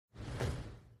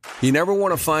You never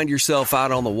want to find yourself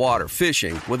out on the water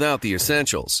fishing without the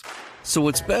essentials. So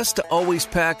it's best to always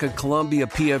pack a Columbia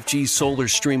PFG Solar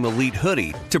Stream Elite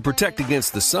hoodie to protect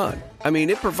against the sun. I mean,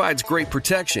 it provides great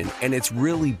protection, and it's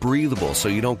really breathable so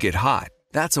you don't get hot.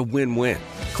 That's a win-win.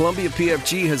 Columbia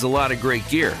PFG has a lot of great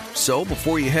gear, so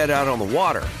before you head out on the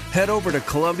water, head over to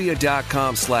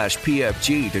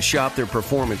Columbia.com/PFG to shop their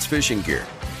performance fishing gear.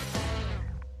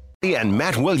 And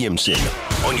Matt Williamson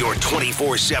on your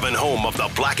 24/7 home of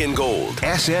the black and gold.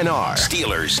 SNR,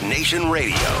 Steelers Nation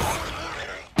Radio.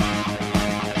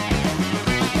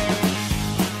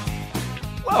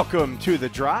 Welcome to The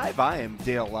Drive. I am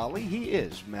Dale Lally. He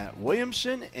is Matt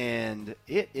Williamson, and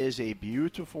it is a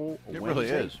beautiful Wednesday. It really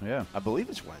is, yeah. I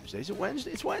believe it's Wednesday. Is it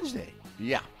Wednesday? It's Wednesday.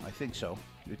 Yeah, I think so.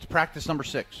 It's practice number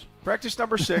 6. Practice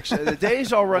number 6. The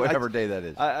day's all right. Whatever day that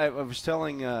is. I was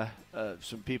telling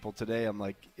some people today, I'm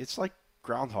like, it's like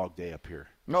Groundhog Day up here.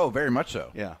 Oh, very much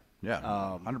so. Yeah.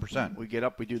 Yeah, 100%. We get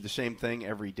up, we do the same thing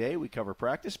every day. We cover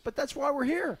practice, but that's why we're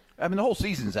here. I mean, the whole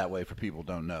season's that way for people who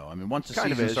don't know. I mean, once the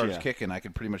season starts kicking, I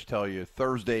can pretty much tell you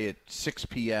Thursday at 6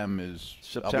 p.m. is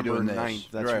September 9th.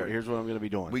 That's right. Here's what I'm going to be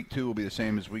doing. Week 2 will be the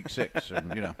same as week 6,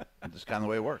 and, that's kind of the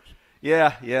way it works.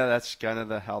 Yeah, that's kind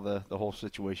of how the whole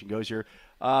situation goes here.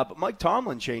 But Mike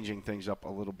Tomlin changing things up a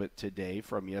little bit today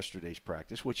from yesterday's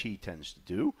practice, which he tends to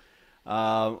do.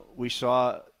 We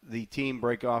saw the team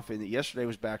break off, and yesterday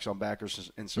was backs on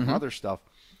backers and some other stuff.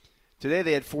 Today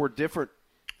they had 4 different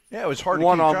it was hard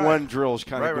one-on-one drills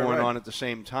kind of going on at the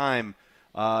same time.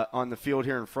 On the field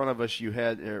here in front of us, you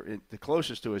had the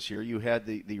closest to us here, you had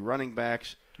the running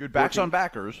backs. You had backs on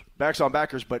backers. Backs on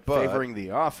backers, but favoring the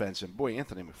offense. And, boy,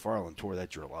 Anthony McFarland tore that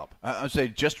drill up. I would say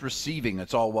just receiving,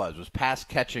 that's all it was pass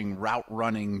catching, route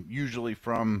running, usually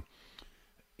from –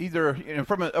 either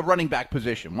from a running back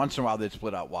position. Once in a while they'd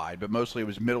split out wide, but mostly it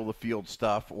was middle of the field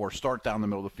stuff or start down the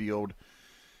middle of the field.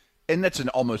 And that's an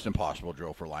almost impossible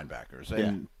drill for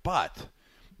linebackers. But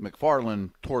McFarland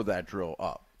tore that drill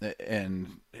up.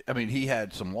 And, I mean, he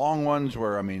had some long ones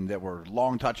where, that were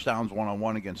long touchdowns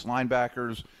one-on-one against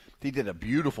linebackers. He did a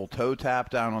beautiful toe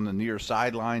tap down on the near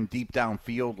sideline, deep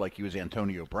downfield like he was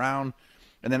Antonio Brown.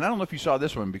 And then I don't know if you saw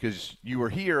this one because you were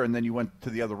here and then you went to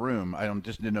the other room.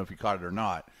 Just didn't know if you caught it or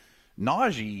not.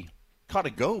 Najee caught a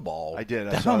go ball. I did.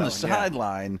 Down the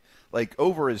sideline, like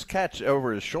over his catch,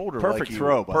 over his shoulder. Perfect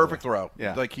throw. Perfect throw.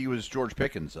 Yeah. Like he was George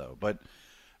Pickens, though. But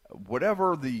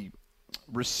whatever the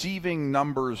receiving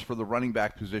numbers for the running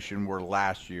back position were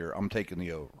last year, I'm taking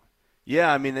the over.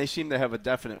 Yeah, they seem to have a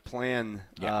definite plan,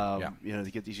 to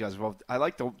get these guys involved. I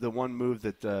like the one move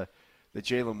that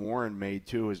Jaylen Warren made,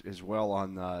 too, as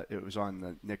well. It was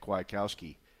on Nick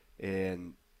Kwiatkowski.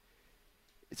 And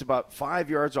it's about 5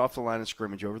 yards off the line of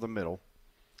scrimmage over the middle.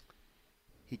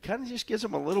 He kind of just gives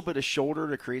him a little bit of shoulder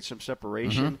to create some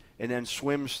separation and then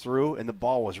swims through, and the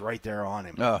ball was right there on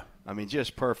him.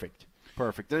 Just perfect.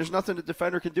 Perfect. There's nothing the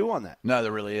defender can do on that. No,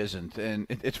 there really isn't. And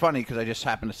it's funny because I just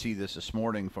happened to see this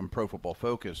morning from Pro Football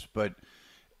Focus. But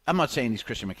I'm not saying he's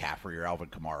Christian McCaffrey or Alvin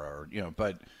Kamara,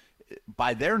 but –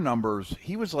 by their numbers,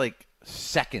 he was like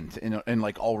second in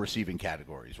like all receiving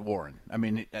categories, Warren.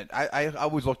 I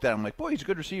always looked at him like, boy, he's a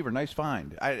good receiver, nice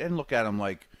find. I didn't look at him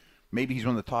like maybe he's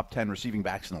one of the top 10 receiving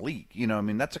backs in the league.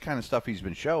 That's the kind of stuff he's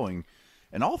been showing.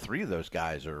 And all 3 of those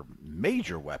guys are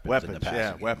major weapons in the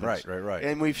passing game. Weapons. Right.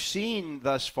 And we've seen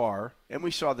thus far, and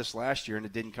we saw this last year, and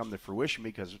it didn't come to fruition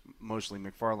because mostly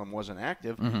McFarland wasn't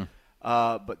active.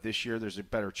 But this year there's a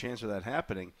better chance of that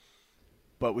happening.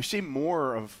 But we see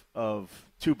more of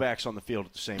 2 backs on the field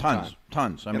at the same time.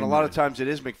 Tons. And a lot of times it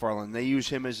is McFarland. They use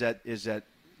him as that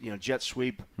jet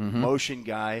sweep motion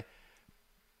guy.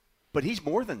 But he's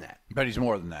more than that.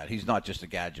 He's not just a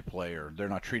gadget player. They're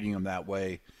not treating him that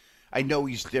way. I know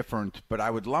he's different, but I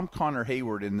would lump Connor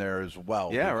Hayward in there as well.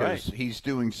 Yeah, because he's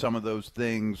doing some of those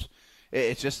things.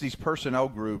 It's just these personnel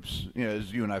groups,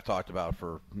 as you and I have talked about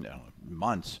for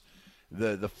months.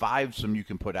 The 5 you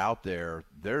can put out there,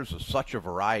 there's such a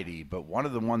variety, but one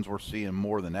of the ones we're seeing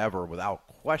more than ever, without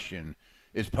question,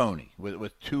 is Pony,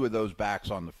 with 2 of those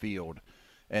backs on the field.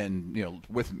 And,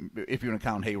 with if you want to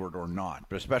count Hayward or not,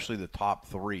 but especially the top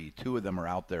 3, 2 of them are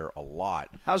out there a lot.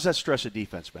 How's that stress of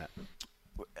defense, Matt?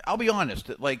 I'll be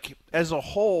honest, like, as a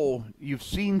whole, you've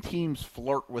seen teams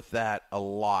flirt with that a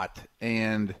lot,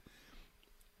 and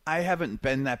I haven't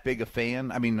been that big a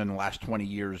fan, in the last 20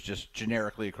 years, just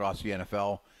generically across the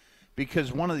NFL,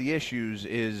 because one of the issues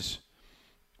is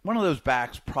one of those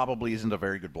backs probably isn't a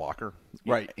very good blocker.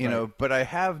 Right. But I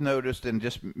have noticed, and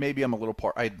just maybe I'm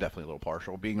definitely a little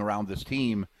partial, being around this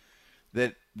team,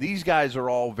 that these guys are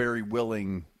all very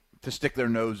willing to stick their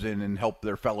nose in and help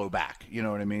their fellow back. You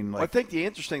know what I mean? Well, I think the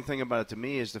interesting thing about it to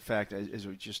me is the fact, as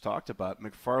we just talked about,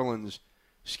 McFarland's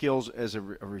skills as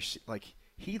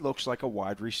he looks like a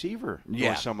wide receiver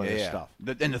doing some of this stuff.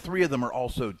 And the three of them are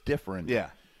also different. Yeah.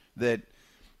 That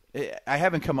I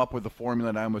haven't come up with a formula,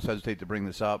 and I almost hesitate to bring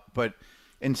this up, but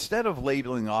instead of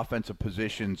labeling offensive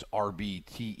positions RB,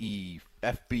 TE,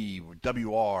 FB,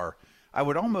 WR, I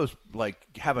would almost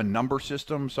have a number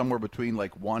system somewhere between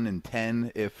 1 and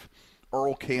 10. If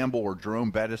Earl Campbell or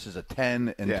Jerome Bettis is a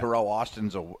 10 and Terrell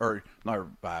Austin's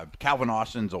Calvin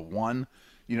Austin's a 1,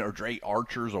 or Dre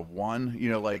Archer's a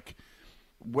 1,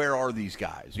 where are these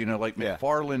guys?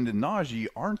 McFarland and Najee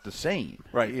aren't the same.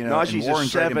 Right. Najee's a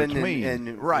 7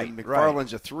 and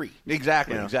McFarland's a 3.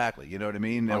 Exactly. You know what I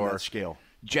mean? On or that scale.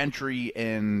 Gentry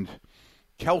and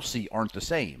Kelsey aren't the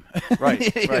same.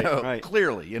 Right, right.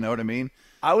 Clearly, you know what I mean?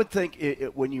 I would think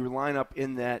when you line up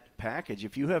in that package,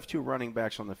 if you have 2 running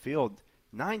backs on the field,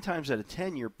 9 times out of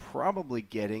 10, you'll probably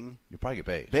get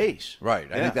base.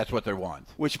 Right. I think that's what they want.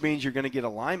 Which means you're going to get a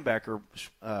linebacker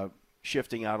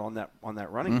shifting out on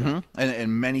that running back.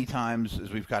 And many times,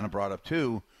 as we've kind of brought up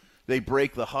too, they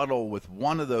break the huddle with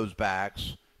one of those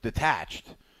backs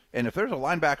detached. And if there's a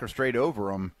linebacker straight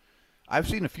over them, I've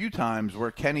seen a few times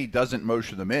where Kenny doesn't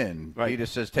motion them in. Right. He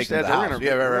just says, take them to the house.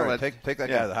 Right. Take that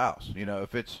guy to the house.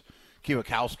 If it's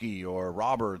Kiewakowski or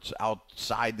Roberts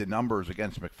outside the numbers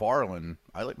against McFarland,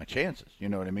 I like my chances. You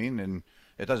know what I mean? And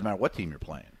it doesn't matter what team you're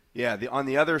playing. Yeah, on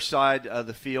the other side of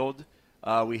the field,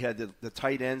 we had the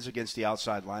tight ends against the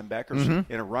outside linebackers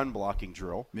in a run-blocking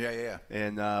drill. Yeah.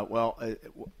 And,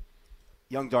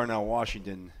 young Darnell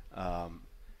Washington.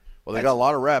 They got a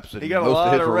lot of reps. And he got most a lot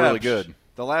of his of were reps. really good.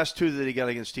 The last 2 that he got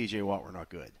against T.J. Watt were not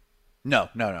good. No.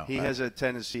 He has a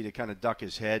tendency to kind of duck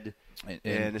his head.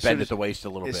 And bend at the waist a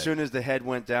little bit. As soon as the head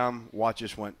went down, Watt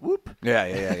just went whoop.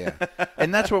 Yeah.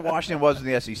 And that's what Washington was in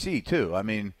the SEC, too. I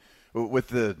mean,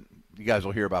 you guys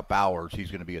will hear about Bowers.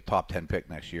 He's going to be a top 10 pick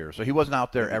next year. So he wasn't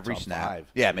out there every snap.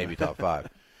 5. Yeah, maybe top 5.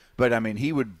 But, I mean,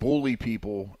 he would bully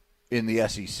people in the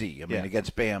SEC. I mean,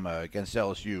 against Bama, against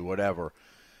LSU, whatever.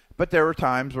 But there were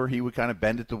times where he would kind of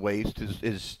bend at the waist.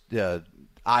 His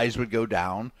eyes would go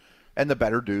down, and the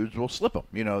better dudes will slip him.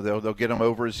 They'll get him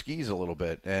over his skis a little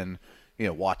bit. And,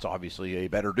 Watt's obviously a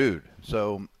better dude.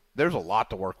 So there's a lot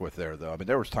to work with there, though. I mean,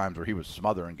 there was times where he was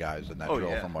smothering guys in that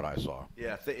drill from what I saw.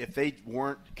 Yeah, if they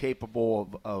weren't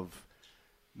capable of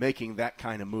making that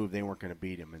kind of move, they weren't going to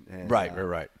beat him. Right.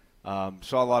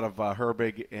 Saw a lot of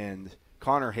Herbig and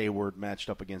Connor Hayward matched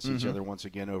up against each other once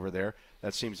again over there.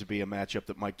 That seems to be a matchup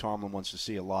that Mike Tomlin wants to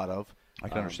see a lot of. I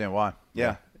can understand why.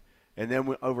 Yeah. And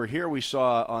then over here we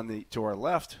saw to our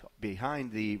left,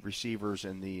 behind the receivers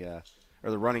and the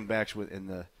running backs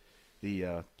within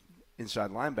the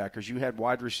inside linebackers, you had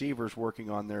wide receivers working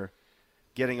on their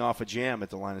getting off a jam at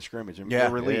the line of scrimmage and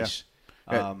release.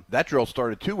 Yeah. That drill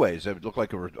started 2 ways. It looked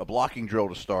like a blocking drill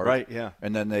to start. Right, yeah.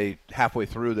 And then halfway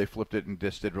through, they flipped it and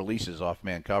just did releases off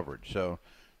man coverage. So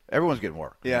everyone's getting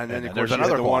work. Yeah, and then, of course, you had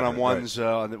the one-on-ones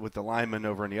with the linemen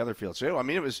over in the other field. So, I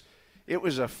mean, it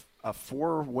was a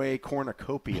 4-way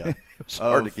cornucopia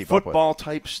of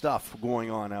football-type stuff going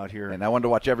on out here. And I wanted to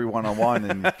watch every one-on-one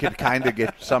and could kind of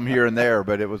get some here and there,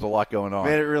 but it was a lot going on.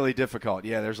 Made it really difficult.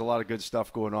 Yeah, there's a lot of good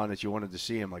stuff going on that you wanted to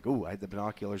see. I'm like, I had the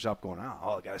binoculars up going,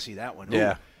 I got to see that one. Ooh.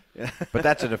 Yeah. But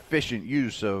that's an efficient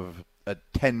use of a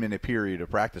 10-minute period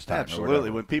of practice time. Absolutely.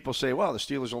 When people say, well, the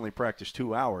Steelers only practiced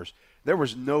 2 hours, there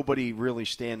was nobody really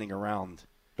standing around.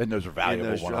 And those are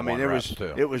valuable one-on-one reps,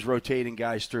 too. It was rotating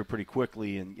guys through pretty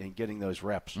quickly and getting those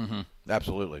reps. Mm-hmm.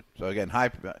 Absolutely. So, again,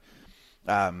 high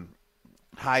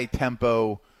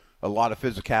tempo, a lot of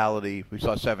physicality. We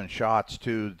saw 7 shots,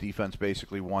 too. The defense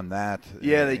basically won that.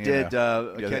 Yeah, they did.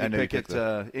 Kenny Pickett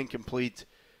incomplete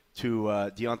to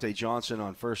Deontay Johnson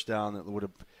on first down. That would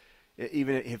have,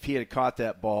 even if he had caught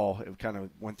that ball, it kind of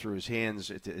went through his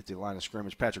hands at the line of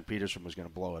scrimmage. Patrick Peterson was going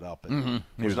to blow it up. And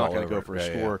he was not going to go for a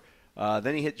score.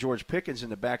 Then he hit George Pickens in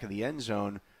the back of the end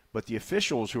zone, but the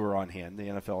officials who were on hand, the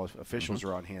NFL officials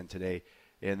are on hand today,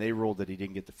 and they ruled that he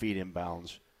didn't get the feet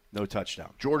inbounds. No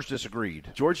touchdown. George disagreed.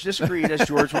 As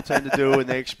George will tend to do, and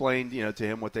they explained, to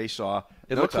him what they saw.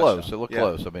 It looked close. It looked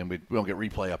close. I mean, we don't get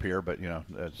replay up here, but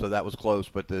so that was close.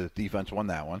 But the defense won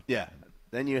that one. Yeah.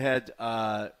 Then you had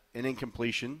an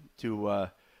incompletion to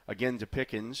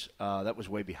Pickens. That was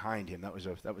way behind him. That was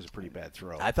a pretty bad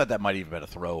throw. I thought that might even been a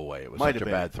throwaway. It was such a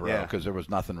bad throw because there was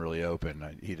nothing really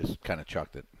open. He just kind of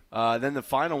chucked it. Then the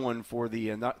final one for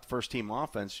the not first team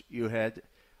offense, you had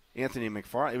Anthony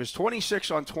McFarland. It was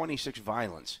 26 on 26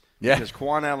 violence. Yeah. Because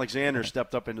Quan Alexander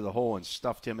stepped up into the hole and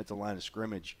stuffed him at the line of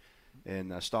scrimmage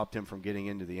and stopped him from getting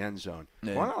into the end zone.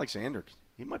 Yeah. Quan Alexander,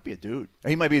 he might be a dude.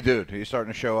 He might be a dude. He's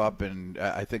starting to show up, and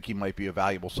I think he might be a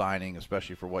valuable signing,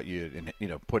 especially for what you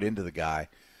put into the guy.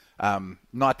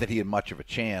 Not that he had much of a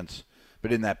chance,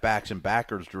 but in that backs and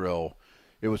backers drill,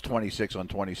 it was 26 on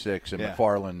 26, and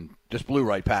McFarland just blew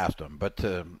right past him. But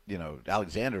to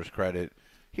Alexander's credit,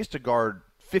 he has to guard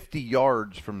 50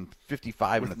 yards from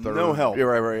 55 and a third. No help.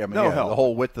 Right. I mean, no help. The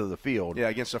whole width of the field. Yeah,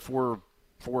 against a four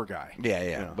guy.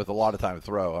 Yeah, with a lot of time to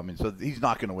throw. I mean, so he's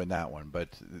not going to win that one. But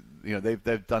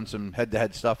they've done some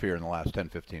head-to-head stuff here in the last 10,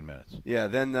 15 minutes. Yeah.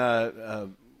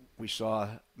 Then we saw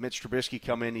Mitch Trubisky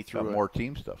come in. He threw more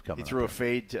team stuff coming. He threw a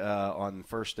fade on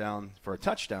first down for a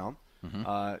touchdown,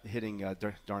 hitting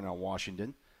Darnell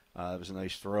Washington. It was a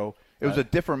nice throw. It was a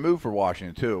different move for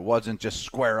Washington too. It wasn't just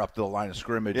square up to the line of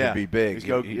scrimmage and be big.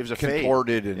 It was a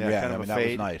contorted fade. And kind of a that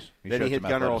fade. was nice. Then he hit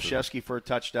Gunnar Olszewski for a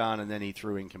touchdown, and then he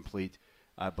threw incomplete.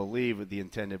 I believe the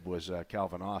intended was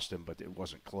Calvin Austin, but it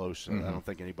wasn't close. I don't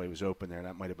think anybody was open there.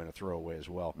 That might have been a throwaway as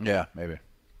well. Yeah, maybe.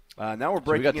 Now we're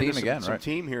breaking into some right?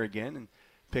 team here again, and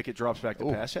Pickett drops back to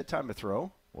pass. Had time to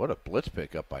throw. What a blitz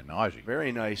pickup by Najee.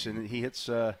 Very nice, and he hits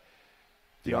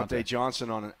Deontay Johnson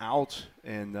on an out,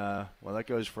 and that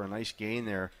goes for a nice gain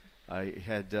there. I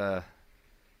had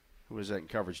who was that in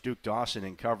coverage? Duke Dawson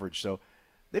in coverage. So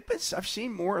I've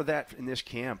seen more of that in this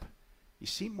camp. You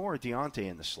see more of Deontay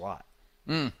in the slot.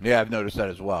 Yeah, I've noticed that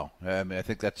as well. I mean, I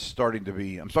think that's starting to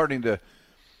be. I'm starting to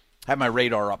have my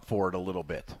radar up for it a little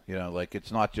bit. Like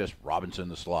it's not just Robinson in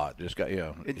the slot. Just got that's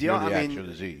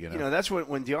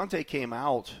when Deontay came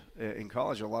out in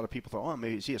college. A lot of people thought,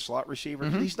 maybe is he a slot receiver?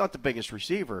 He's not the biggest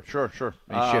receiver. Sure.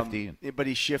 He's shifty, but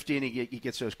he's shifty, and he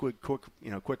gets those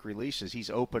quick releases. He's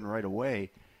open right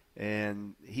away,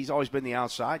 and he's always been the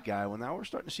outside guy. Well, now we're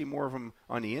starting to see more of him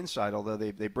on the inside. Although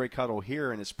they break huddle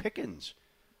here, and it's Pickens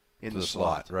in the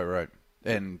slot. Right.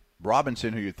 And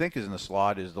Robinson, who you think is in the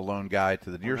slot, is the lone guy to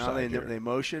the near side. They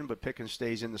motion, but Pickens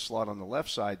stays in the slot on the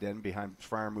left side. Then behind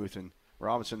Freiermuth and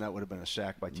Robinson, that would have been a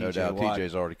sack by T.J. No doubt, Watt.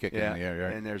 T.J.'s already kicking in the air.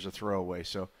 Right? And there's a throwaway.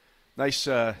 So nice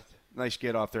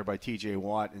get off there by T.J.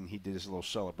 Watt, and he did his little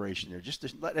celebration there just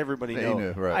to let everybody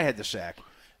know I had the sack.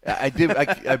 I did.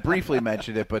 I briefly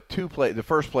mentioned it, but the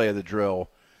first play of the drill,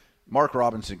 Mark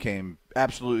Robinson came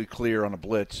absolutely clear on a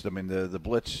blitz. I mean, the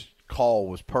blitz call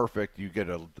was perfect. You get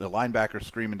a linebacker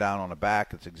screaming down on a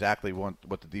back. It's exactly what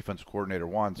the defensive coordinator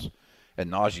wants.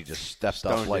 And Najee just stepped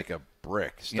up like a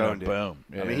brick. Boom.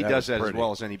 Yeah, I mean, he does that as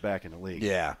well as any back in the league.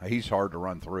 Yeah, he's hard to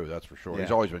run through, that's for sure. Yeah.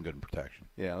 He's always been good in protection.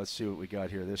 Yeah, let's see what we got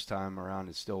here this time around.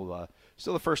 It's still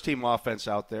the first-team offense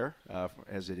out there,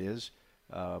 as it is.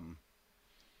 On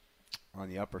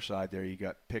the upper side there, you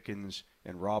got Pickens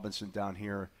and Robinson down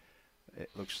here. It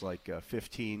looks like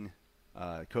 15,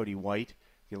 Cody White.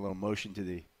 Get a little motion to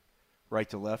the right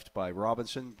to left by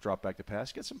Robinson. Drop back to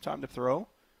pass. Get some time to throw.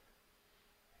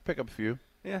 Pick up a few.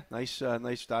 Yeah, nice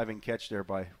diving catch there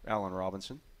by Allen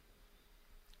Robinson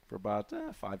for about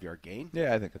a 5-yard gain.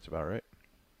 Yeah, I think that's about right.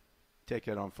 Take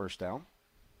it on first down.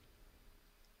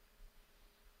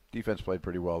 Defense played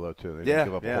pretty well though too. They didn't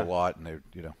give up a whole lot, and they.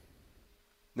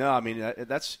 No, I mean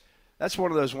that's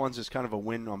one of those ones that's kind of a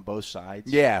win on both sides.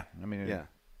 Yeah, I mean. Yeah.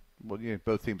 Well,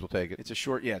 both teams will take it. It's a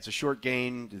short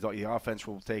gain. The offense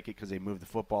will take it because they move the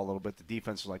football a little bit. The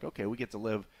defense is like, okay, we get to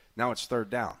live. Now it's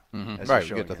third down. Mm-hmm. Right,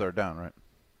 we get the third down, right.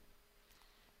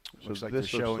 Looks like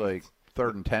this looks like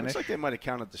 3rd and 10-ish. Looks like they might have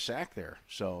counted the sack there.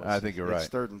 So I think you're right.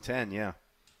 It's 3rd and 10, yeah.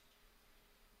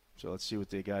 So let's see what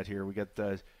they got here. We got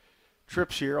the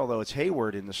trips here, although it's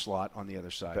Hayward in the slot on the other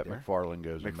side. Bet there. McFarland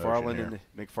goes in motion here.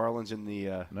 McFarland's in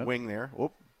the wing there.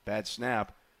 Whoop, bad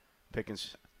snap.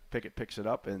 Pickett picks it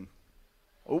up, and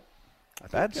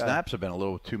bad snaps have been a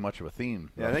little too much of a theme.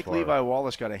 Yeah, I think Levi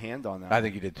Wallace got a hand on that. I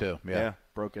think he did too. Yeah,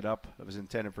 broke it up. It was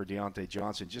intended for Deontay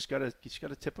Johnson. He's got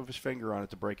a tip of his finger on it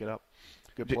to break it up.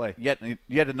 Good play. Yet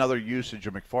another usage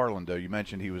of McFarland though. You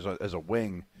mentioned he was as a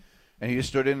wing, and he just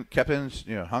stood in, kept in,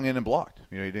 hung in and blocked.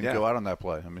 He didn't go out on that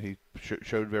play. I mean, he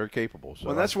showed very capable.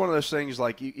 So that's one of those things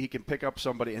like he can pick up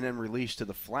somebody and then release to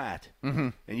the flat,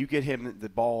 and you get him the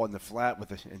ball in the flat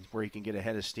where he can get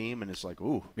ahead of steam, and it's like,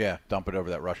 ooh. Yeah, dump it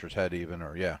over that rusher's head even,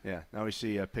 or yeah. Yeah, now we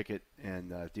see Pickett and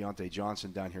Deontay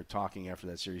Johnson down here talking after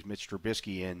that series. Mitch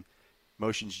Trubisky in,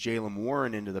 motions Jaylen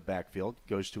Warren into the backfield,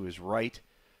 goes to his right,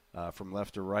 from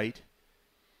left to right,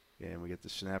 and we get the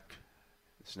snap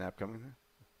coming there.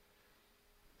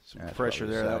 Some pressure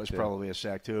there. That was probably a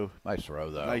sack, too. Nice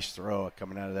throw, though. Nice throw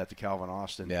coming out of that to Calvin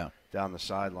Austin down the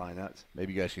sideline.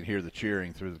 Maybe you guys can hear the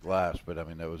cheering through the glass, but, I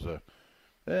mean, that was a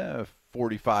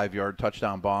 45-yard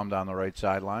touchdown bomb down the right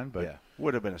sideline. But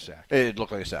would have been a sack. It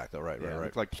looked like a sack, though, right.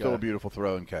 Looked like, still a beautiful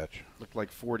throw and catch. Looked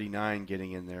like 49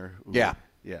 getting in there. Ooh, yeah.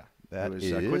 Yeah. That it was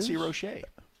Quincy Roche.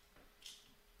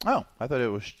 Oh, I thought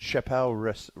it was Chappelle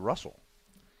Russell.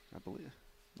 I believe.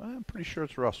 I'm pretty sure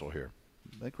it's Russell here.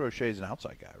 I think Rochet's an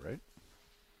outside guy, right?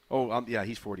 Oh, yeah,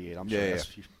 he's 48. I'm sorry.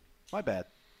 Yeah. My bad.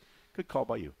 Good call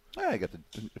by you. I got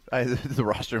the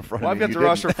roster in front Well, of me. I've got the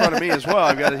roster in front of me as well.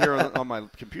 I've got it here on my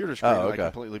computer screen. Oh, okay. And I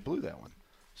completely blew that one.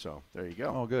 So there you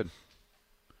go. Oh, good.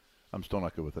 I'm still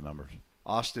not good with the numbers.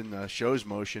 Austin shows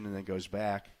motion and then goes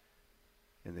back.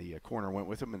 And the corner went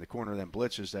with him, and the corner then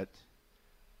blitzes that.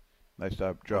 Nice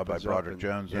job by Broderick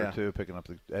Jones there, too, picking up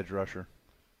the edge rusher.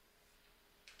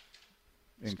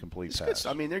 Incomplete pass.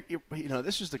 I mean,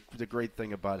 this is the great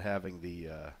thing about having the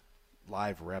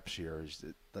live reps here is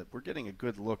that we're getting a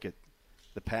good look at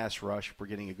the pass rush. We're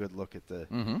getting a good look at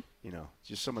the,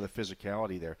 just some of the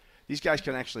physicality there. These guys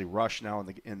can actually rush now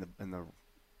in the.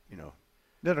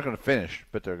 They're not going to finish,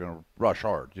 but they're going to rush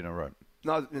hard. Right?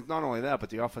 Not only that, but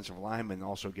the offensive linemen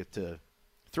also get to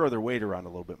throw their weight around a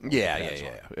little bit more.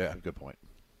 Yeah. Good point.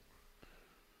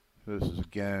 This is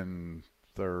again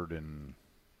 3rd and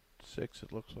 6.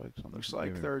 It looks like something. Looks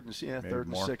like third and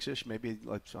 6-ish, maybe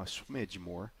like a smidge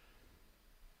more.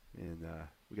 And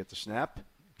we get the snap.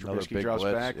 Trubisky draws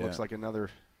back. Yeah. Looks like another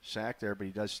sack there, but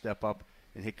he does step up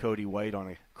and hit Cody White on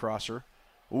a crosser.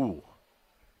 Ooh.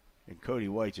 And Cody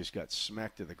White just got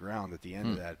smacked to the ground at the end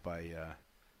of that by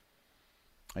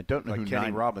I don't know who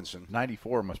Kenny Robinson.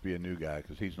 94 must be a new guy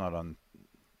because he's not on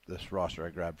this roster I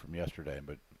grabbed from yesterday,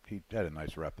 but he had a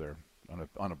nice rep there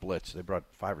on a blitz. They brought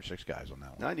 5 or 6 guys on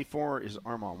that one. 94 is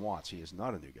Armon Watts. He is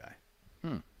not a new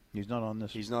guy. He's not on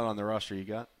this. He's not on the roster you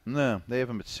got? No, they have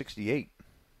him at 68.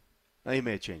 Now, he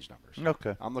may have changed numbers.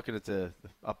 Okay. I'm looking at the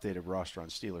updated roster on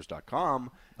Steelers.com.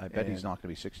 I bet he's not going to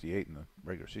be 68 in the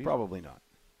regular season. Probably not.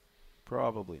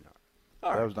 All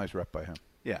that right. was a nice rep by him.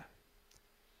 Yeah.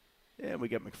 And we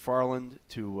get McFarland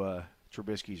to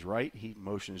Trubisky's right. He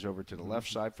motions over to the left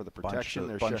side for the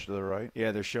protection. Bunch to the right.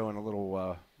 Yeah, they're showing a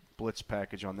little blitz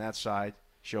package on that side,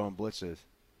 showing blitzes.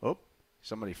 Oh,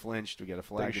 somebody flinched. We got a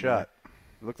flag. Big shot.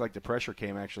 It looked like the pressure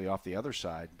came actually off the other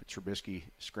side, but Trubisky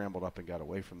scrambled up and got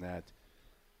away from that.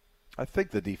 I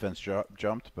think the defense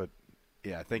jumped, but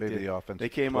yeah, I think maybe the offense. They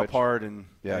came up hard and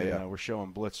we're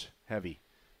showing blitz heavy.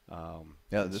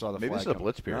 Maybe this is a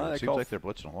blitz period. It seems like they're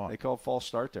blitzing a lot. They called false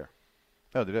start there.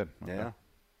 Oh, they did? Okay. Yeah.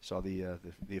 Saw the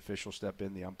official step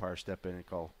in, the umpire step in and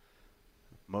call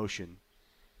motion.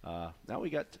 Now we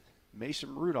got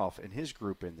Mason Rudolph and his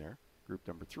group in there, group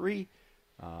number 3.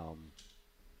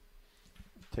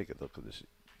 Take a look at this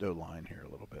O-line here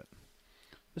a little bit.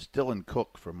 This Dylan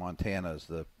Cook from Montana is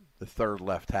the 3rd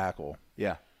left tackle.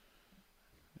 Yeah.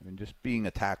 I mean, just being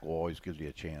a tackle always gives you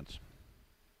a chance.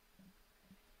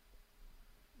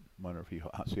 Wonder if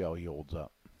see how he holds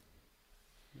up.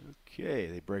 Okay,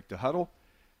 they break the huddle,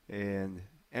 and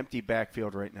empty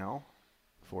backfield right now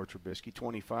for Trubisky.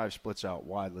 25 splits out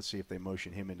wide. Let's see if they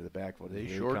motion him into the backfield. They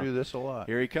sure do this a lot.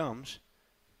 Here he comes.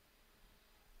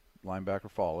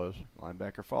 Linebacker follows.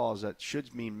 That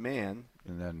should mean man.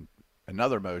 And then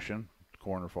another motion.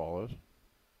 Corner follows.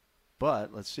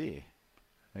 But let's see.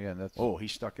 Again, that's. Oh, he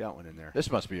stuck that one in there.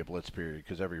 This must be a blitz period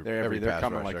because every they're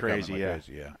coming rush, like they're crazy. Coming like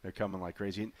crazy, yeah. They're coming like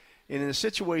crazy. And in a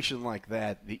situation like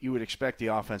that, you would expect the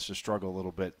offense to struggle a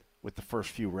little bit with the first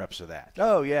few reps of that.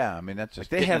 Oh yeah, I mean that's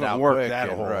just they haven't worked that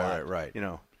a whole lot. Right.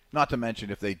 Not to mention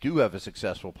if they do have a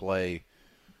successful play,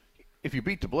 if you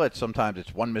beat the blitz, sometimes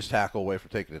it's one missed tackle away from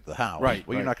taking it to the house. Right.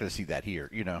 Well, you're not going to see that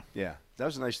here. Yeah, that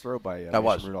was a nice throw by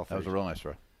Rudolph. That was a real nice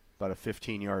throw. About a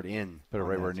 15-yard in. Put it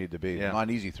right where it needed to be. Yeah. Not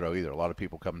an easy throw either. A lot of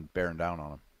people come bearing down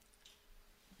on him.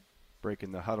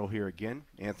 Breaking the huddle here again.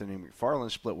 Anthony McFarland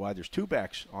split wide. There's 2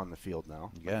 backs on the field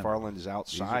now. Again, McFarland is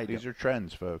outside. These are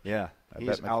trends, folks. Yeah,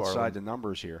 he's outside the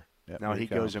numbers here. Yep, now he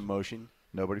goes in motion.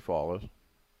 Nobody follows.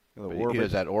 He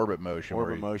does that orbit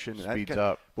motion. Speeds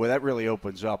up. Boy, that really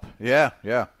opens up. Yeah.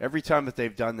 Every time that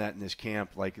they've done that in this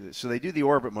camp, so they do the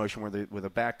orbit motion where the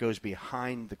back goes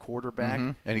behind the quarterback,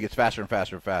 and he gets faster and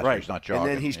faster and faster. Right. He's not jogging.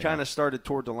 And then he's kind of started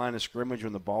toward the line of scrimmage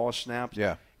when the ball is snapped.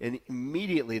 Yeah. And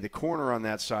immediately the corner on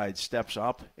that side steps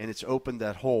up, and it's opened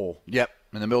that hole. Yep.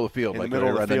 In the middle of the field. In the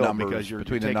middle of the field because you're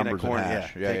between taking the numbers that corner, and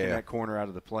hash. taking that corner out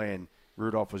of the play, and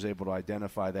Rudolph was able to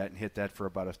identify that and hit that for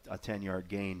about a 10-yard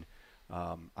gain.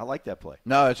 I like that play.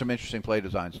 No, it's some interesting play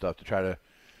design stuff to try to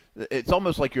 – it's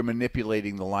almost like you're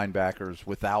manipulating the linebackers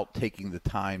without taking the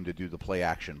time to do the play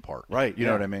action part. Right. You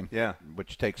know what I mean? Yeah.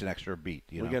 Which takes an extra beat.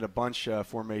 We get a bunch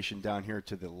formation down here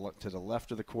to the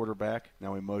left of the quarterback.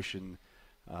 Now we motion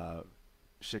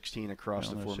 16 across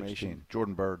the formation. 16.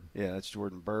 Jordan Byrd. Yeah, that's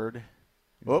Jordan Byrd.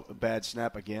 Oh, a bad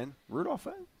snap again. Rudolph.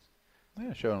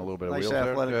 Yeah, showing a little bit of nice wheels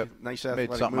athletic, there. Nice made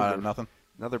athletic something move. out of nothing.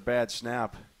 Another bad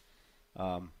snap.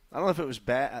 I don't know if it was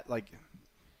bad.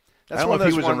 I don't know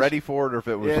if he wasn't ready for it or if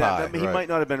it was high. He might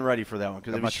not have been ready for that one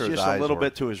because it was just a little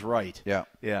bit to his right. Yeah.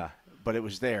 Yeah, but it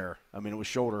was there. I mean, it was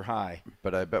shoulder high.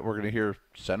 But I bet we're going to hear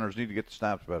centers need to get the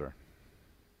snaps better.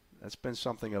 That's been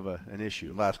something of an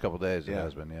issue. The last couple of days it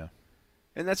has been, yeah.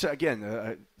 And that's,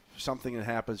 again, something that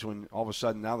happens when all of a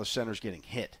sudden now the center's getting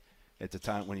hit at the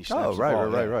time when he snaps the ball.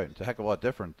 Right. It's a heck of a lot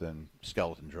different than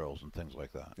skeleton drills and things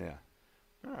like that. Yeah.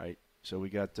 All right. So we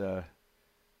got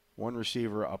one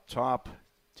receiver up top,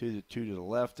 two to the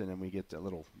left, and then we get a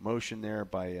little motion there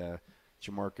by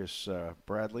Jamarcus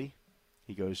Bradley.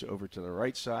 He goes over to the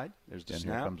right side. There's the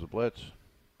snap. Here comes the blitz.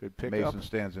 Good pickup. Mason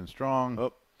stands in strong.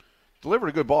 Oh. Delivered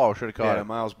a good ball. Should have caught it.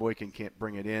 Miles Boykin can't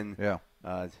bring it in.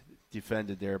 Yeah.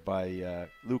 Defended there by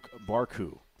Luke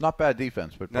Barku. Not bad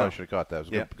defense, but probably should have caught that.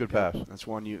 It was a good pass. That's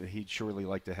one he'd surely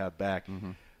like to have back.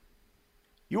 Mm-hmm.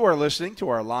 You are listening to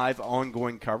our live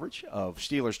ongoing coverage of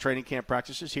Steelers training camp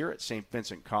practices here at St.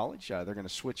 Vincent College. They're going to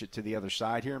switch it to the other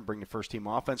side here and bring the first-team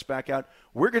offense back out.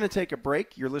 We're going to take a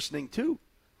break. You're listening to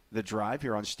The Drive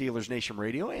here on Steelers Nation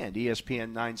Radio and ESPN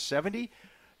 970.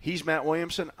 He's Matt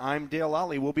Williamson. I'm Dale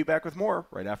Lally. We'll be back with more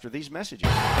right after these messages.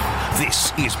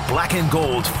 This is Black and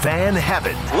Gold Fan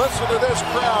Heaven. Listen to this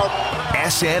crowd.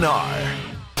 SNR.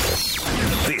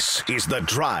 This is The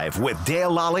Drive with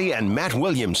Dale Lally and Matt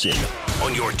Williamson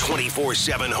on your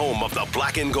 24/7 home of the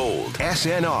Black and Gold.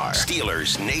 SNR,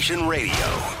 Steelers Nation Radio.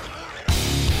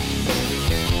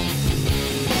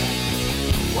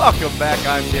 Welcome back.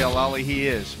 I'm Dale Lally. He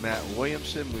is Matt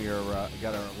Williamson. We are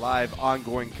got our live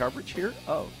ongoing coverage here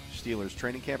of Steelers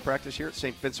training camp practice here at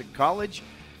St. Vincent College.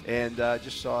 And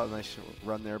just saw a nice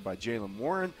run there by Jalen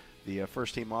Warren. The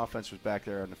first-team offense was back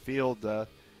there on the field.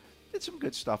 Did some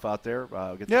good stuff out there.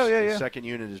 The second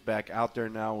unit is back out there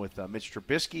now with Mitch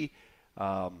Trubisky.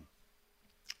 And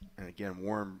again,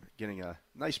 Warren getting a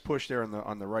nice push there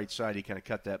on the right side. He kind of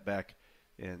cut that back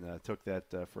and took that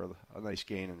for a nice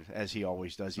gain. And as he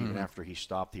always does, even after he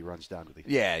stopped, he runs down to the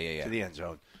to the end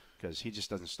zone because he just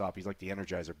doesn't stop. He's like the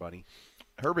Energizer Bunny.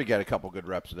 Herbie got a couple good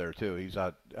reps there too. He's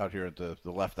out here at the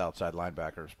left outside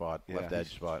linebacker spot, left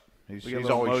edge spot. He's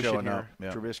always showing up.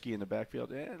 Yeah. Trubisky in the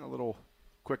backfield and a little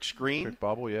quick screen. Quick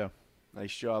bobble, yeah.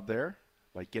 Nice job there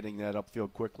by getting that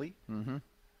upfield quickly. Mm-hmm.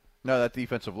 No, that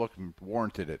defensive look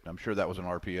warranted it. I'm sure that was an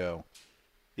RPO.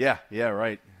 Yeah,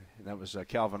 right. And that was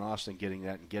Calvin Austin getting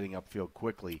that and getting upfield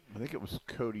quickly. I think it was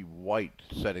Cody White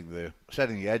setting the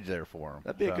edge there for him.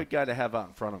 That'd be a good guy to have out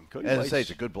in front of him. Cody White, it's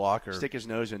a good blocker. Stick his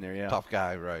nose in there, yeah. Tough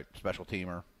guy, right. Special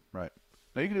teamer, right.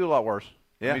 No, you can do a lot worse.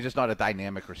 Yeah. I mean, he's just not a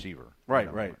dynamic receiver.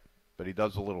 Right. But he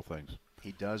does the little things.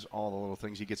 He does all the little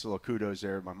things. He gets a little kudos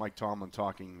there. My Mike Tomlin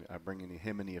talking, bringing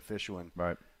him and the official in.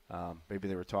 Right. Maybe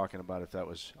they were talking about if that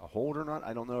was a hold or not.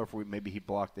 I don't know if maybe he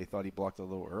blocked. They thought he blocked a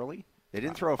little early. They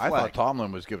didn't throw a flag. I thought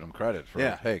Tomlin was giving him credit for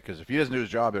hey, because if he doesn't do his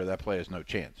job there, that play has no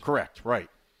chance. Correct, right.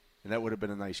 And that would have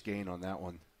been a nice gain on that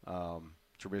one.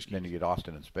 Trubisky. Then you get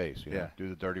Austin in space. You know, do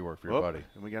the dirty work for your buddy.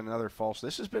 And we got another false.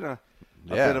 This has been a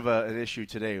bit of an issue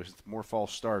today with more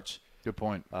false starts. Good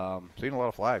point. Seeing a lot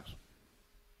of flags.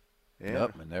 Yeah,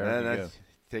 yep, and there you go.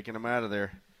 Taking him out of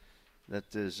there.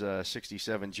 That is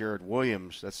 67, Jared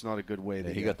Williams. That's not a good way.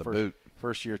 He got the boot.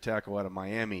 First-year tackle out of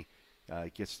Miami.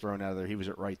 Gets thrown out of there. He was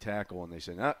at right tackle, and they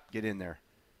said, get in there.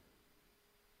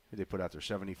 Who they put out there,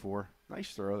 74?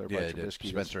 Nice throw there by Trubisky.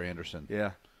 Spencer Anderson.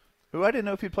 Yeah. Who I didn't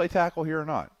know if he'd play tackle here or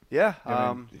not. Yeah,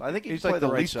 I think he's like the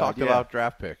least talked about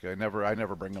draft pick. I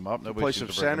never bring him up. Nobody play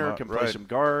some center, can play some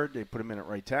guard. They put him in at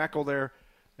right tackle there.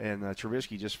 And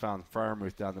Trubisky just found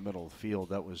Freiermuth down the middle of the field.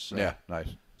 That was nice.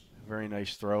 Very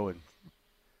nice throw and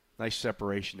nice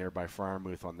separation there by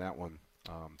Freiermuth on that one.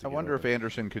 I wonder if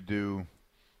Anderson could do,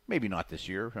 maybe not this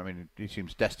year. I mean, he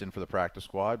seems destined for the practice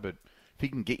squad, but if he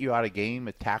can get you out of game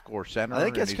at tackle or center. I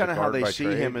think that's kind of how they see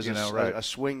him as a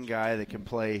swing guy that can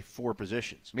play four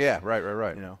positions. Yeah, right.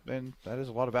 And that is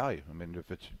a lot of value. I mean, if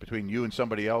it's between you and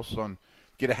somebody else on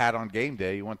get a hat on game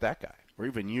day, you want that guy. Or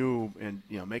even you and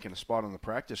making a spot on the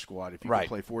practice squad. If you can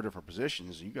play four different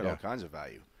positions, you got all kinds of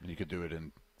value. And you could do it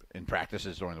in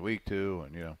practices during the week too.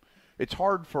 And it's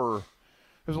hard for.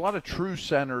 There's a lot of true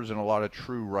centers and a lot of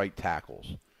true right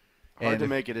tackles. Hard to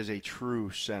make it as a true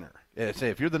center. Yeah, say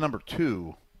if you're the number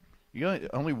two,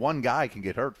 only one guy can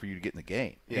get hurt for you to get in the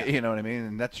game. Yeah. You know what I mean?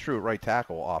 And that's true at right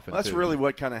tackle often. Well, that's really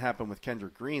what kind of happened with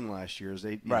Kendrick Green last year. Is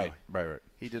right.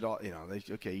 He did all.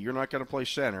 You're not going to play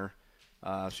center,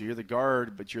 so you're the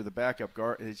guard, but you're the backup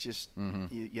guard. It's just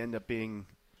you end up being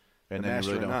and the then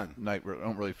master you really of none.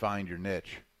 Don't really find your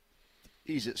niche.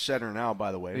 He's at center now,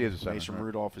 by the way. He is at center. Mason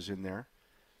Rudolph is in there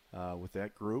with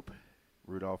that group.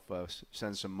 Rudolph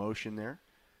sends some motion there.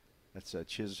 That's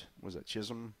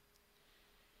Chisholm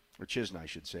or Chisholm, I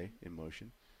should say, in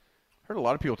motion. Heard a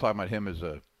lot of people talking about him as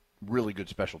a really good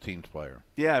special teams player.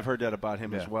 Yeah, I've heard that about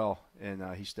him as well. And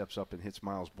he steps up and hits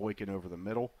Miles Boykin over the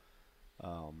middle.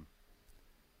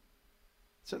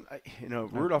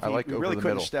 Rudolph, he really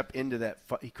couldn't step into that.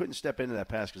 He couldn't step into that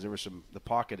pass because there was the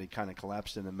pocket had kind of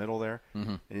collapsed in the middle there,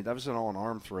 and that was an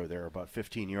all-arm throw there, about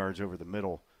 15 yards over the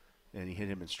middle, and he hit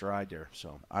him in stride there.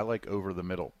 So I like over the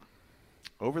middle.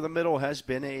 Over the middle has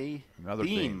been another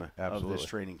theme of Absolutely. this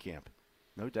training camp,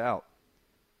 no doubt.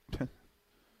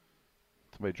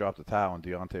 Somebody dropped a towel, and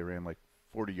Deontay ran like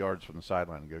 40 yards from the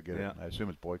sideline to go get it. I assume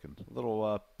it's Boykin's. A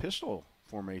little pistol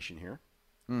formation here.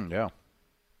 Yeah.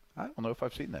 I don't know if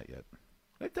I've seen that yet.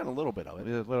 They've done a little bit of it.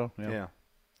 A little, yeah.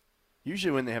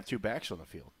 Usually when they have two backs on the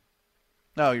field.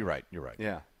 No, you're right.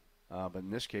 Yeah. But in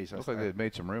this case, looks like they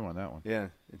made some room on that one. Yeah.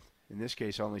 In this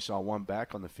case, I only saw one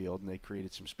back on the field, and they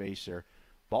created some space there.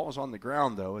 Ball was on the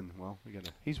ground, though, and, we got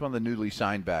to. He's one of the newly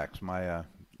signed backs, my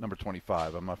number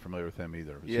 25. I'm not familiar with him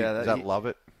either. Is that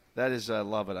Lovett? That is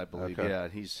Lovett, I believe. Okay. Yeah,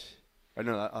 I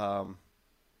know.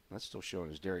 That's still showing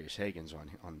as Darius Hagens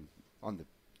on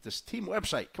this team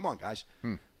website. Come on, guys.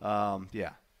 Yeah,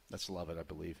 that's Lovett, I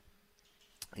believe.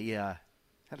 He had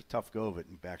a tough go of it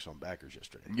in backs on backers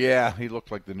yesterday. Yeah, he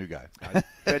looked like the new guy.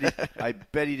 I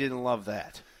bet he didn't love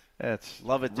that. That's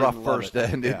Lovett rough didn't first love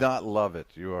it. and did not love it.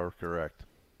 You are correct.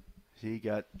 He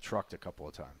got trucked a couple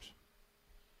of times.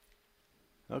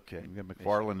 Okay. You got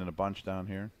McFarland in a bunch down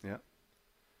here. Yeah.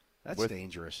 That's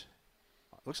dangerous.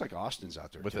 Looks like Austin's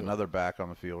out there, with too. another back on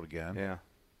the field again. Yeah.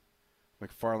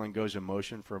 McFarland goes in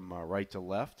motion from right to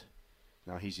left.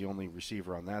 Now he's the only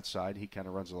receiver on that side. He kind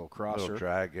of runs a little crosser. Little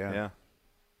drag, Yeah.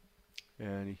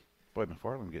 And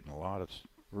McFarland getting a lot of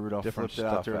Rudolph different flipped it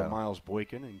out stuff there to Miles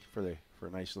Boykin and for a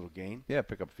nice little gain. Yeah,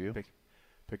 pick up a few.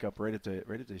 Pick up right at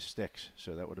the sticks.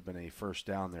 So that would have been a first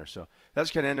down there. So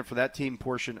that's going to end it for that team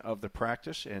portion of the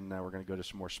practice. And now we're going to go to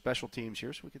some more special teams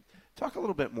here, so we can talk a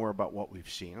little bit more about what we've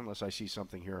seen, unless I see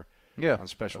something here on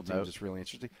special teams that's really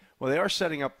interesting. Well, they are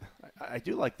setting up. I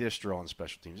do like this drill on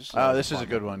special teams. This is a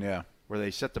good one, yeah. Where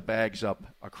they set the bags up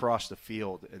across the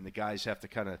field, and the guys have to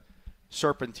kind of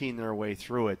serpentine their way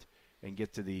through it and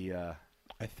get to the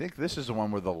I think this is the one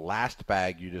where the last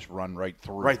bag you just run right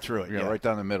through. Right through it, right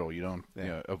down the middle. You don't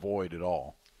avoid at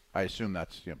all. I assume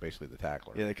that's basically the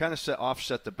tackler. Yeah, they kind of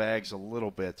offset the bags a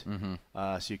little bit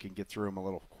so you can get through them a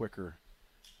little quicker.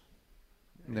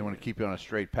 And they want to keep you on a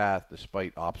straight path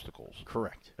despite obstacles.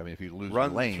 Correct. I mean, if you lose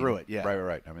Run the lane. through it, yeah.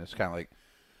 Right. I mean, it's kind of like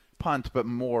punt, but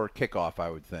more kickoff,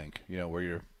 I would think, where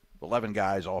you're 11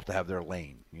 guys all have to have their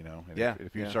lane, And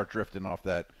if you start drifting off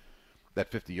that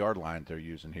 50-yard line they're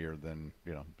using here, then,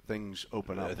 things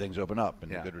open up. Things open up,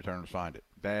 and good returners find it.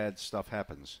 Bad stuff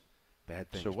happens.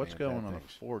 Bad things. So what's going on at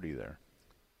 40 there?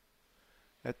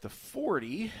 At the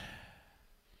 40.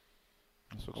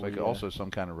 This looks like also some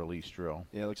kind of release drill.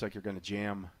 Yeah, it looks like you're going to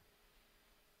jam.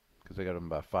 Because they got them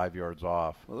about 5 yards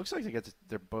off. Well, it looks like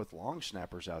they're both long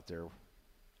snappers out there.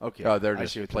 Okay. Oh, they're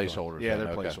just placeholders. Yeah,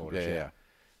 they're placeholders. Yeah.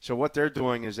 So what they're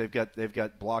doing is they've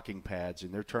got blocking pads,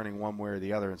 and they're turning one way or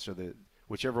the other, and so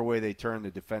whichever way they turn,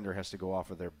 the defender has to go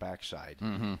off of their backside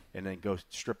and then go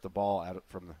strip the ball out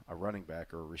from a running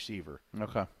back or a receiver.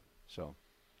 Okay. So,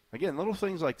 again, little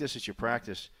things like this as you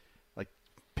practice, like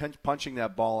punching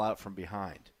that ball out from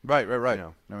behind. Right.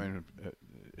 I mean,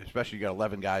 especially you got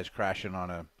 11 guys crashing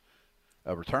on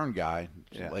a return guy.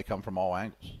 So they come from all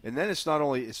angles. And then it's not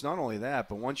only that,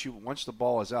 but once the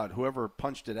ball is out, whoever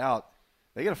punched it out,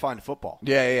 they got to find the football.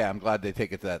 Yeah. I'm glad they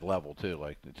take it to that level too.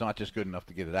 Like, it's not just good enough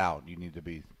to get it out. You need to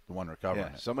be the one recovering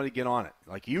it. Somebody get on it.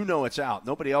 Like, it's out.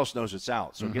 Nobody else knows it's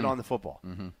out. So get on the football.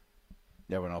 Mm-hmm.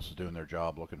 Everyone else is doing their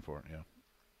job looking for it. Yeah.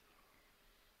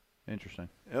 Interesting.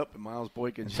 Yep, and Miles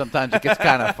Boykin. Sometimes it gets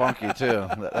kind of funky too.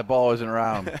 That ball isn't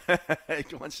around.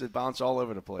 It wants to bounce all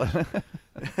over the place.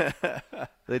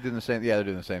 They do the same. Yeah, they're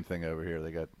doing the same thing over here.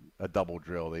 They got a double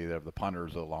drill. They either have the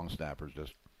punters or the long snappers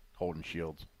just holding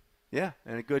shields. Yeah,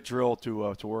 and a good drill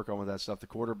to work on with that stuff. The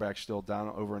quarterback's still down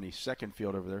over in the second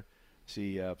field over there.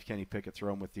 See Kenny Pickett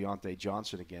throw him with Deontay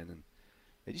Johnson again, and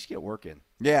they just get work in.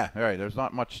 Yeah, all right. There's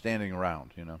not much standing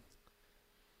around,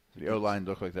 The O-line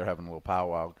look like they're having a little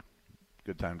powwow.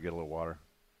 Good time to get a little water.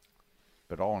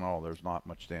 But all in all, there's not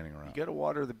much standing around. You got to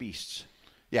water the beasts.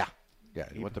 Yeah.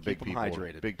 You want the big people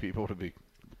hydrated. Big people to be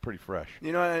pretty fresh.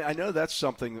 I know that's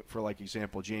something, for like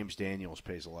example, James Daniels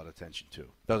pays a lot of attention to.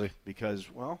 Does he? Because,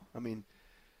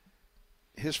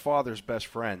 his father's best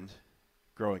friend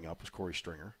growing up was Corey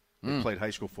Stringer. They played high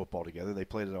school football together. They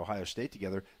played at Ohio State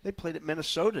together. They played at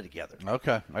Minnesota together.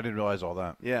 Okay. I didn't realize all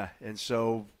that. Yeah, and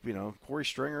so, Corey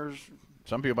Stringer's...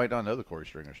 Some people might not know the Corey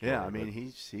Stringer story. Yeah,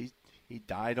 he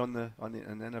died on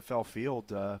an NFL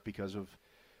field because of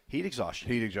Heat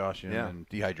exhaustion. Yeah. And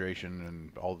dehydration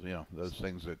and all, those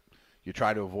things that you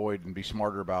try to avoid and be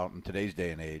smarter about in today's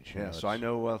day and age. Yeah, so I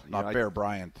know. Not Bear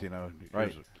Bryant,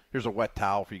 Right. Here's a wet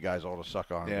towel for you guys all to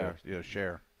suck on. Yeah.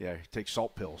 Share. Yeah, take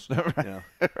salt pills. Right.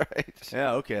 Right.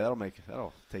 Yeah, okay,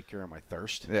 that'll take care of my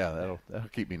thirst. Yeah, that'll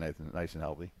keep me nice and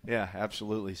healthy. Yeah,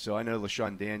 absolutely. So I know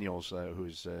LaShawn Daniels,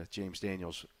 who's James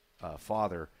Daniels'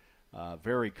 father,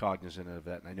 very cognizant of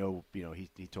that. And I know,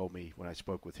 he told me when I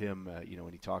spoke with him,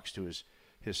 when he talks to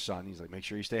his son, he's like, make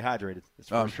sure you stay hydrated.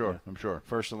 That's I'm sure.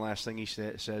 First and last thing he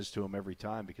says to him every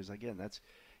time, because again, that's,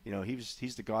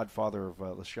 he's the godfather of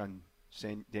LaShawn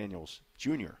Daniels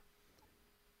Jr.,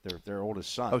 their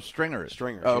oldest son. Oh, Stringer.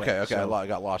 Oh, okay. Yeah. So, I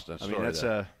got lost in that story. That's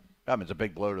it's a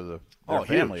big blow to their huge,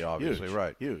 family, obviously, huge,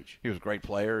 right? Huge. He was a great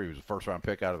player. He was a first-round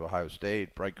pick out of Ohio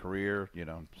State, bright career,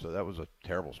 So that was a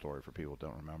terrible story for people who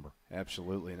don't remember.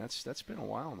 Absolutely, and that's been a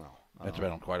while now. It's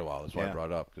been quite a while. That's why I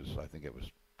brought it up, because I think it was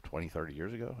 20, 30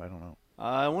 years ago. I don't know.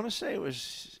 I want to say it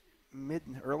was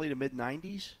early to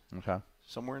mid-'90s. Okay.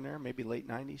 Somewhere in there, maybe late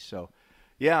 90s. So,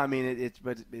 yeah, I mean,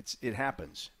 it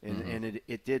happens, and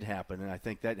it did happen, and I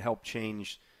think that helped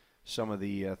change some of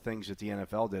the things that the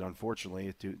NFL did. Unfortunately,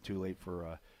 it's too late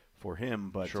for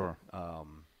him, but sure.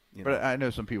 But I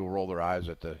know some people roll their eyes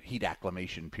at the heat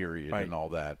acclimation period right. and all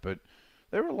that, but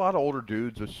there were a lot of older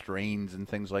dudes with strains and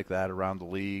things like that around the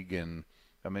league, and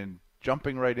I mean,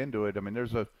 jumping right into it. I mean,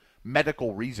 there's a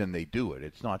medical reason they do it.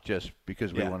 It's not just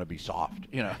because we want to be soft,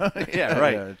 Yeah,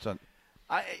 right. It's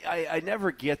I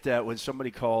never get that when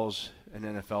somebody calls an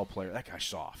NFL player, that guy's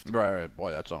soft. Right.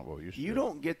 Boy, that's not what we used to do. You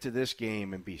don't get to this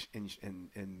game and be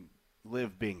and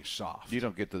live being soft. You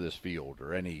don't get to this field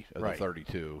or any of the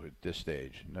 32 at this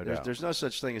stage, no doubt. There's no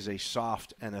such thing as a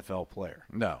soft NFL player.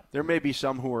 No. There may be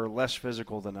some who are less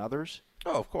physical than others.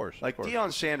 Oh, of course. Like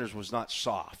Deion Sanders was not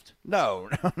soft. No.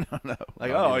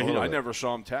 Like, I never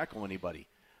saw him tackle anybody.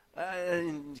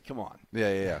 Come on.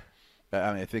 Yeah.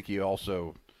 I mean, I think he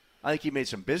also... I think he made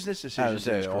some business decisions.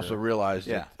 I also realized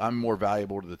that I'm more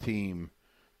valuable to the team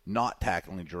not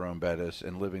tackling Jerome Bettis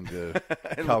and living to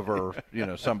cover,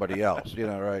 somebody else,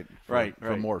 right?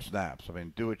 For more snaps. I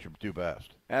mean, do what you do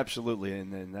best. Absolutely,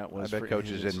 and then that was. I bet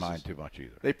coaches didn't mind too much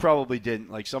either. They probably didn't.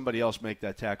 Like, somebody else make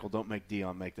that tackle. Don't make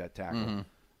Deion make that tackle.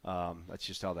 That's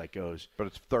just how that goes. But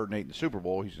it's 3rd and 8 in the Super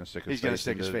Bowl. He's going to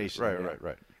stick his face. Right.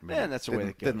 I mean, and that's the way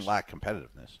it goes. Didn't lack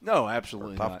competitiveness. No,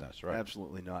 absolutely not. Toughness, right?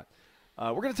 Absolutely not.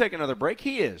 We're going to take another break.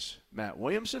 He is Matt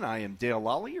Williamson. I am Dale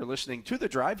Lally. You're listening to The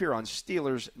Drive here on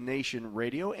Steelers Nation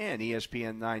Radio and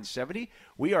ESPN 970.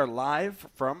 We are live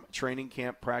from training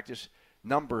camp practice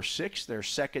number 6, their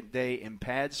second day in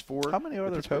pads for How many are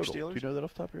there total? Steelers. Do you know that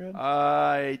off the top of your head?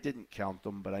 I didn't count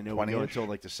them, but I know we 20-ish? go until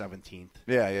like the 17th.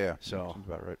 Yeah. So sounds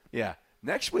about right. Yeah.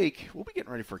 Next week, we'll be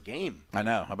getting ready for a game. I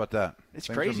know. How about that? It's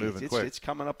Things crazy. Are moving quick. It's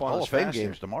coming up on Hall us of Fame fast game's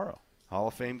here. tomorrow. Hall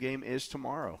of Fame game is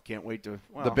tomorrow. Can't wait to.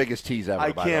 Well, the biggest tease ever.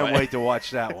 I by the can't way. wait to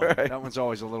watch that one. Right. That one's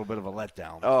always a little bit of a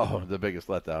letdown. Oh, the biggest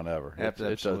letdown ever.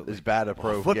 It's as bad a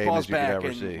pro game football's as you could back ever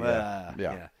and, see.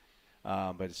 Yeah.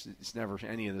 But it's never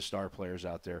any of the star players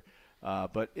out there.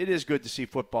 But it is good to see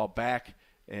football back,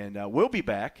 and we'll be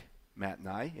back, Matt and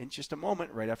I, in just a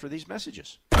moment, right after these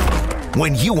messages.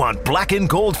 When you want black and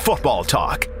gold football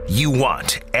talk, you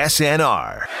want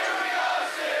SNR.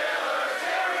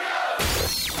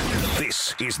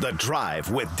 This is The Drive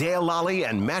with Dale Lally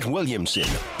and Matt Williamson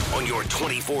on your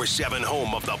 24/7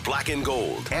 home of the black and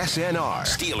gold. SNR,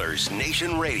 Steelers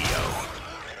Nation Radio.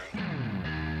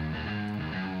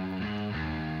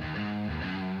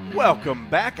 Welcome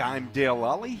back. I'm Dale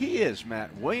Lally. He is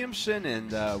Matt Williamson,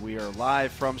 and we are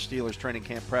live from Steelers training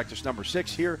camp practice number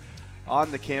 6 here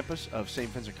on the campus of St.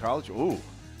 Vincent College. Ooh,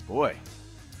 boy,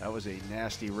 that was a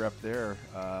nasty rep there.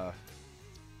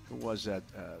 Who was that?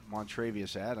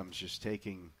 Montravius Adams just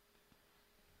taking,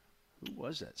 who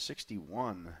was that?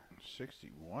 61.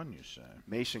 61, you say?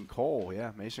 Mason Cole,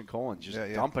 Mason Cole, and just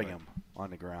dumping him on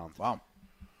the ground. Wow.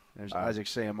 There's Isaac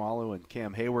Sayamalu and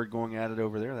Cam Hayward going at it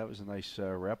over there. That was a nice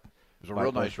rep. It was a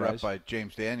real nice rep by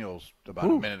James Daniels about a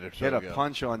minute or so ago. ago. Hit a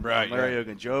punch on Larry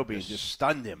Ogunjobi and just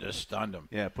stunned him.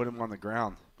 Yeah, put him on the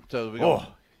ground. So we go.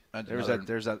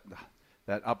 There's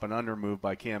that up and under move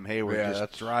by Cam Hayward,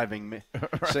 that's driving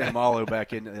Sayamalu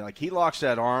back in. Like, he locks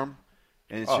that arm,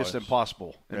 and it's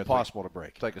impossible to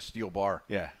break. It's like a steel bar.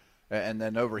 Yeah. And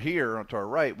then over here to our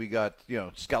right, we got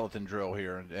skeleton drill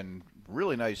here, and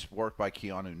really nice work by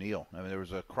Keanu Neal. I mean, there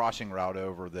was a crossing route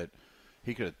over that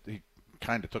he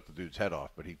kind of took the dude's head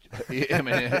off, but I think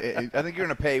you're going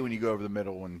to pay when you go over the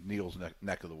middle when Neal's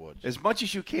neck of the woods. As much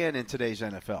as you can in today's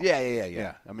NFL.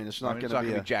 Yeah. I mean, it's not going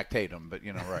to be Jack Tatum, but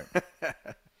right.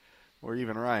 Or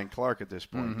even Ryan Clark at this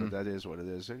point, but that is what it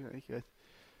is.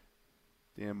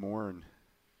 Dan Moore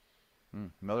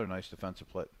and Another nice defensive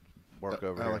work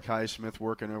over Alec here. Highsmith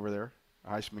working over there.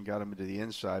 Heisman got him into the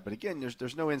inside, but again,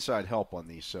 there's no inside help on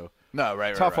these, so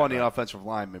tough on the offensive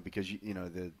lineman because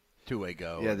the two-way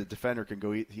go. Yeah, the defender can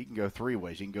go. He can go three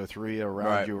ways. He can go three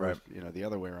around you, or the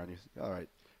other way around you. All right,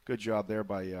 good job there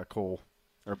by Cole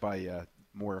or by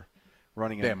Moore,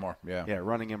 running him. Dan Moore,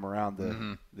 running him around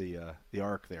the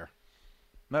arc there.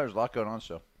 No, there's a lot going on.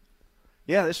 So,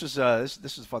 yeah, this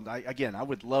is fun. I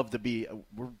would love to be.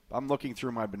 I'm looking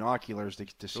through my binoculars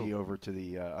to see over to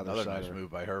the other side. Another nice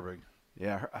move by Herbig.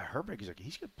 Yeah, Herbig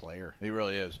he's a good player. He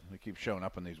really is. He keeps showing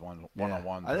up in these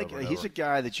one-on-ones. I think he's a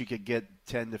guy that you could get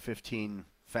 10 to 15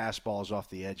 fastballs off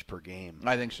the edge per game.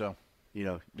 I think so.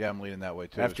 Yeah, I'm leaning that way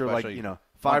too. After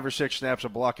 5 or 6 snaps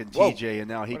of blocking TJ, and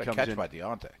now he comes in. What a catch by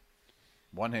Deontay.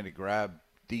 One-handed grab,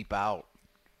 deep out,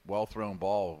 well-thrown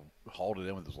ball, hauled it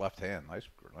in with his left hand. Nice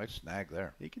snag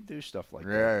there. He can do stuff like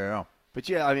that. Yeah. But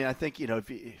I think if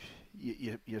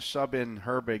you sub in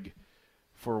Herbig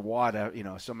for Watt,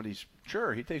 somebody's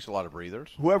sure he takes a lot of breathers.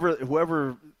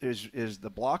 Whoever is the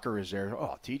blocker is there.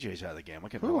 Oh, TJ's out of the game. I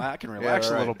can relax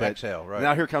a little bit. Exhale, right.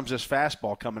 Now here comes this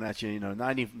fastball coming at you.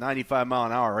 95 mile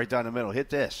an hour right down the middle. Hit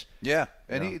this. Yeah,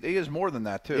 and he is more than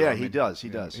that too. Yeah, he does. He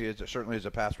does. He certainly has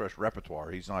a pass rush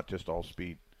repertoire. He's not just all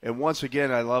speed. And once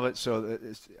again, I love it. So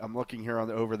I'm looking here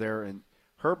over there, and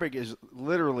Herbig is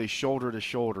literally shoulder to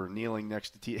shoulder, kneeling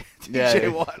next to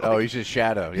TJ Watt. Oh, he's his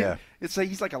shadow. Yeah, it's like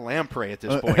he's like a lamprey at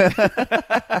this point.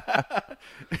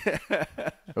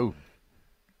 Oh.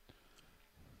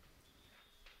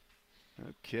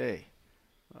 Okay.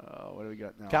 What do we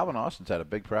got now? Calvin Austin's had a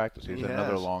big practice. He's had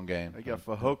another long game. I got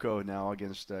Fajoko now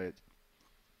against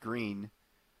Green.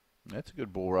 That's a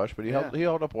good bull rush, but he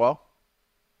held up well.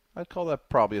 I'd call that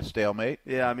probably a stalemate.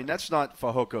 Yeah, I mean, that's not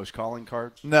Fajoko's calling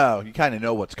cards. No, you kind of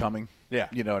know what's coming. Yeah.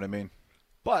 You know what I mean?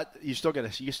 But you still got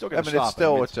to stop. I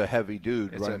mean, it's a heavy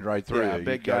dude running right through you. A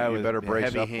big guy with better brace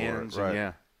heavy up hands. for it. Right.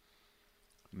 Yeah.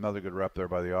 Another good rep there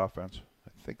by the offense.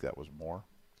 I think that was Moore.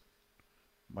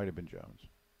 Might have been Jones.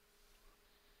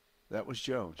 That was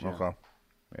Jones. Yeah. Okay.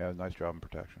 Yeah, nice job in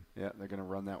protection. Yeah, they're going to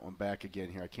run that one back again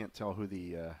here. I can't tell who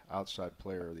the outside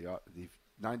player, the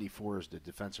 94 is the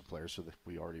defensive player, so that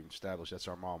we already established that's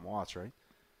Armand Watts, right?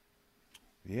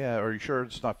 Yeah, are you sure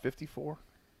it's not 54?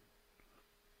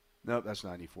 No, that's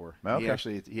 94.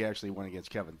 Okay. He actually went against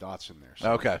Kevin Dotson there.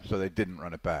 So. Okay, so they didn't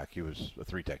run it back. He was a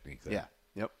 3 technique there. Yeah,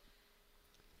 yep.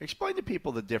 Explain to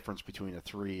people the difference between a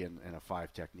 3 and a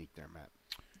 5 technique there, Matt.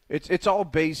 It's all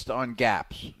based on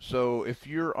gaps. So if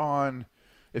you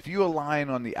align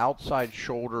on the outside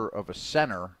shoulder of a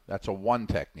center, that's a 1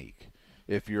 technique.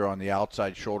 If you're on the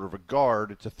outside shoulder of a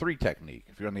guard, it's a 3 technique.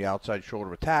 If you're on the outside shoulder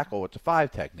of a tackle, it's a 5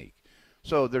 technique.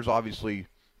 So there's obviously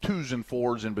 2s and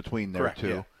 4s in between there. Correct, too.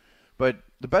 Yeah. But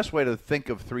the best way to think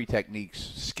of 3 techniques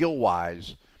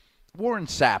skill-wise, Warren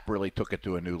Sapp really took it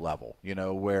to a new level,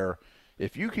 where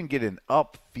if you can get an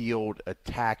upfield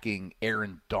attacking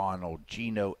Aaron Donald,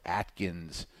 Geno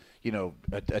Atkins,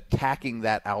 attacking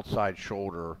that outside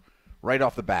shoulder right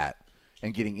off the bat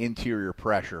and getting interior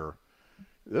pressure,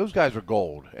 those guys are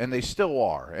gold, and they still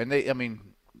are. And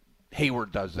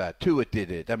Hayward does that. Tuitt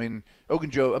did it.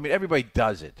 Ogunjobi, everybody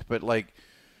does it. But,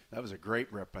 that was a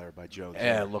great rep by Jones.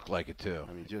 Yeah, it looked like it, too.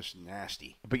 Just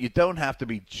nasty. But you don't have to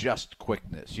be just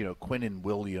quickness. Quinnen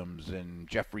Williams and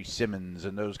Jeffrey Simmons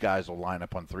and those guys will line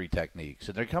up on 3 techniques.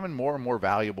 And they're becoming more and more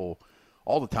valuable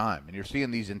all the time. And you're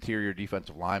seeing these interior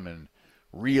defensive linemen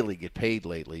really get paid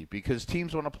lately because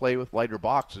teams want to play with lighter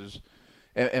boxes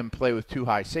and play with 2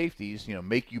 high safeties,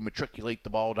 make you matriculate the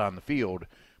ball down the field.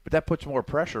 But that puts more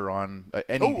pressure on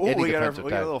any defensive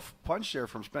we got a little punch there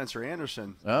from Spencer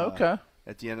Anderson. Oh, okay.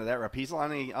 At the end of that rep. He's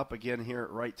lining up again here at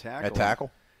right tackle. At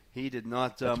tackle? He did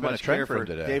not much care for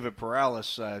David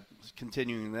Perales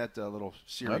continuing that little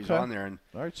series on there. And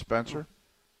all right, Spencer.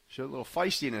 Showed a little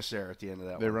feistiness there at the end of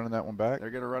that one. They're running that one back?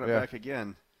 They're going to run it back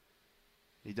again.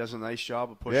 He does a nice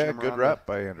job of pushing him around. Yeah, good rep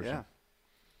by Anderson. Yeah.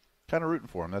 Kind of rooting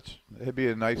for him. It'd be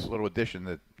a nice little addition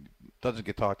that doesn't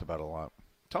get talked about a lot.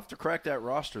 Tough to crack that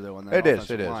roster, though, on that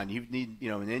offensive line. It is. You need,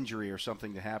 an injury or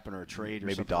something to happen or a trade or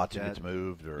maybe something Dotson like gets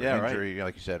moved or injury, right.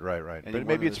 Like you said, right. Any but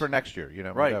maybe it's for next year,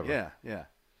 Right, whatever. Yeah.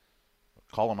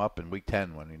 Call him up in week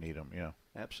 10 when you need him,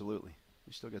 Absolutely.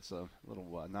 He still gets a little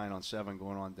 9-on-7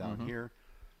 going on down here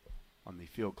on the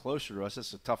field closer to us.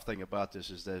 That's the tough thing about this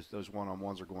is that those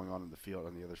one-on-ones are going on in the field,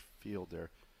 on the other field there.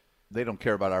 They don't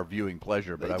care about our viewing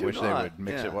pleasure, but I wish they would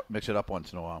mix it up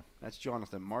once in a while. That's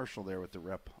Jonathan Marshall there with the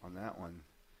rep on that one.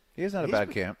 He's not a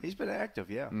bad camp. He's been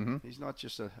active, yeah. Mm-hmm. He's not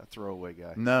just a throwaway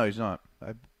guy. No, he's not.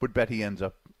 I would bet he ends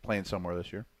up playing somewhere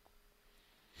this year.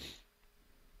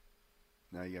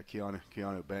 Now you got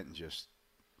Keanu Benton just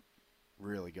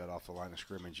really got off the line of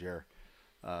scrimmage here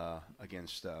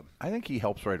against. I think he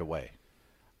helps right away.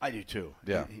 I do too.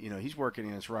 Yeah. He's working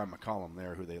against Ryan McCollum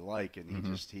there, who they like, and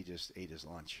he just ate his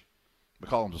lunch.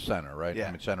 McCollum's a center, right? Yeah.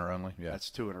 I mean, center only. Yeah. That's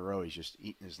 2 in a row. He's just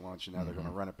eating his lunch, and now they're going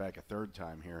to run it back a third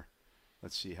time here.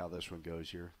 Let's see how this one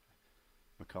goes here.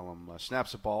 McCollum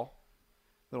snaps the ball.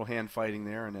 Little hand fighting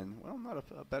there, and then, well, not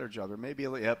a better job there. Maybe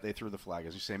they threw the flag,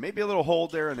 as you say. Maybe a little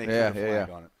hold there, and they threw the flag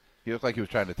on it. He looked like he was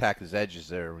trying to attack his edges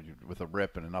there with a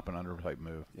rip and an up and under type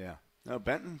move. Yeah. No,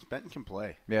 Benton can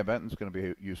play. Yeah, Benton's going to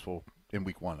be useful in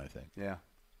week 1, I think. Yeah.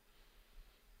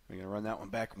 We're going to run that one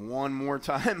back one more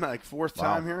time, like fourth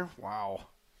time here. Wow.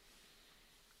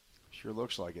 Sure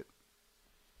looks like it.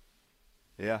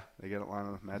 Yeah, they got it lined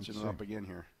up, matching it up again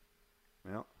here.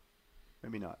 Well,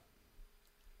 maybe not.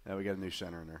 Now we got a new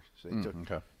center in there. So they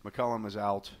took McCollum is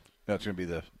out. That's going to be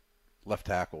the left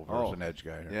tackle versus an edge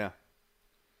guy here. Yeah.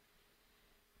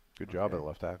 Good job at the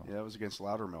left tackle. Yeah, that was against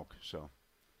Loudermilk. So.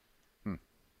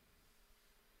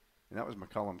 And that was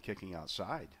McCollum kicking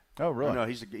outside. Oh, really? Oh, no,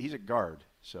 he's a guard.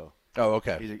 So. Oh,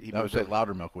 okay. I would say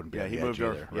Loudermilk wouldn't be. Yeah, on he the moved edge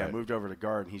over. either, Yeah, right. moved over to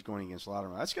guard, and he's going against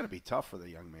Loudermilk. That's going to be tough for the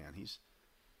young man. He's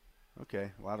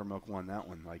okay. Loudermilk won that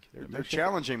one. Like they're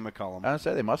challenging McCollum. I would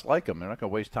say they must like him. They're not going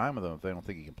to waste time with him if they don't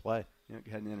think he can play. Yeah,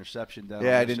 had an interception down.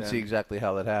 Yeah, I didn't see exactly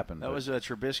how that happened. That was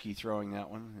Trubisky throwing that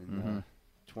one, and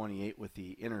 28 with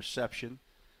the interception.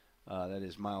 That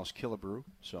is Miles Killebrew,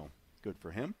 so good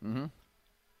for him. Mm-hmm.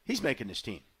 He's making this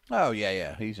team. Oh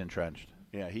yeah, he's entrenched.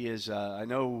 Yeah, he is. I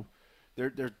know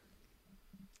they're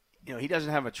he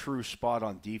doesn't have a true spot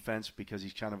on defense because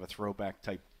he's kind of a throwback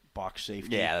type box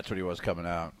safety. Yeah, that's what he was coming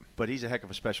out. But he's a heck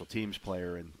of a special teams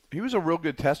player, and he was a real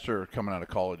good tester coming out of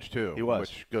college too. He was,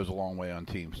 which goes a long way on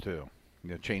teams too.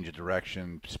 Change of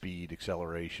direction, speed,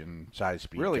 acceleration, size,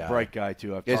 speed. Really guy. Bright guy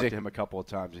too. I've talked to him a couple of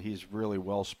times, and he's really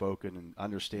well spoken and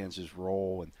understands his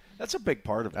role, and that's a big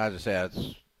part of it. As I say,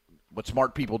 that's what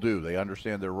smart people do. They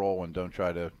understand their role and don't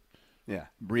try to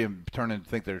turn and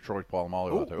think they're Troy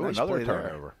Polamalu out there. Nice another play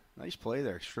turnover. There. Nice play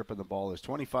there, stripping the ball. There's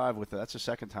 25 with that's the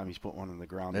second time he's put one on the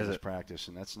ground in his practice,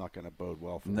 and that's not going to bode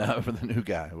well for him. No, for the new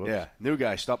guy. Whoops. Yeah, new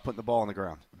guy. Stop putting the ball on the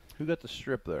ground. Who got the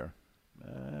strip there?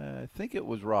 I think it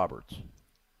was Roberts.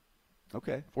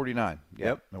 Okay. 49.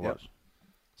 Yep. It was.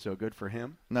 So good for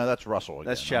him. No, that's Russell again.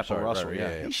 That's Chappell Russell. Right,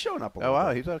 yeah. He's showing up a little bit.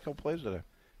 bit. He's had a couple plays today.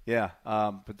 Yeah,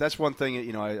 but that's one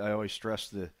thing, I always stress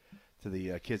to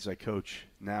the kids I coach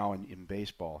now in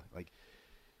baseball. Like,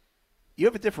 you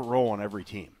have a different role on every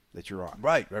team that you're on.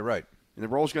 Right. And the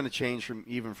role's going to change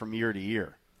from year to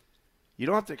year. You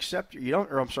don't have to accept you don't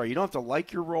have to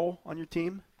like your role on your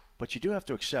team, but you do have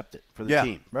to accept it for the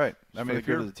team. Right. I mean, if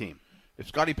you're the team. If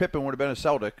Scottie Pippen would have been a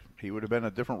Celtic, he would have been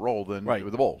a different role than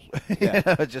with the Bulls. Yeah.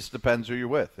 It just depends who you're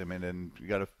with. I mean, and you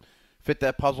got to fit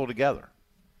that puzzle together.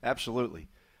 Absolutely.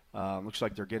 Looks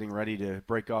like they're getting ready to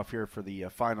break off here for the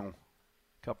final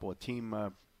couple of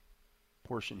team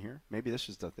portion here. Maybe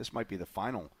this might be the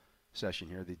final session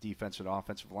here. The defensive and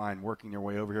offensive line working their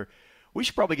way over here. We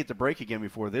should probably get the break again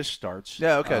before this starts.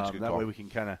 Yeah, okay. That's a good that call. way we can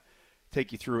kind of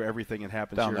take you through everything that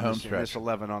happens down here the home in this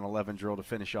 11-on-11 drill to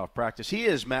finish off practice. He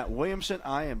is Matt Williamson.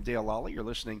 I am Dale Lally. You're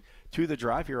listening to The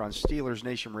Drive here on Steelers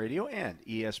Nation Radio and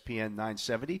ESPN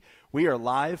 970. We are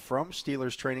live from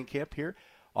Steelers training camp here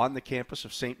on the campus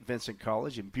of St. Vincent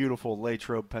College in beautiful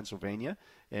Latrobe, Pennsylvania.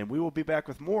 And we will be back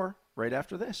with more right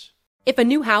after this. If a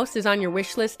new house is on your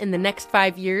wish list in the next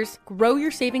 5 years, grow your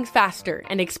savings faster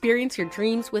and experience your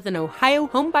dreams with an Ohio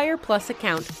Homebuyer Plus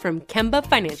account from Kemba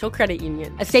Financial Credit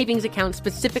Union. A savings account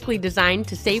specifically designed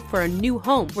to save for a new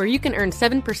home where you can earn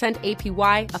 7%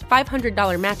 APY, a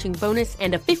 $500 matching bonus,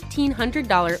 and a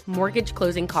 $1,500 mortgage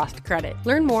closing cost credit.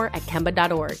 Learn more at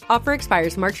Kemba.org. Offer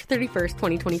expires March 31st,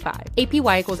 2025.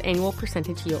 APY equals annual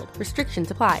percentage yield. Restrictions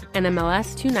apply.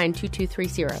 NMLS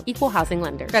 292230. Equal housing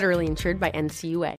lender. Federally insured by NCUA.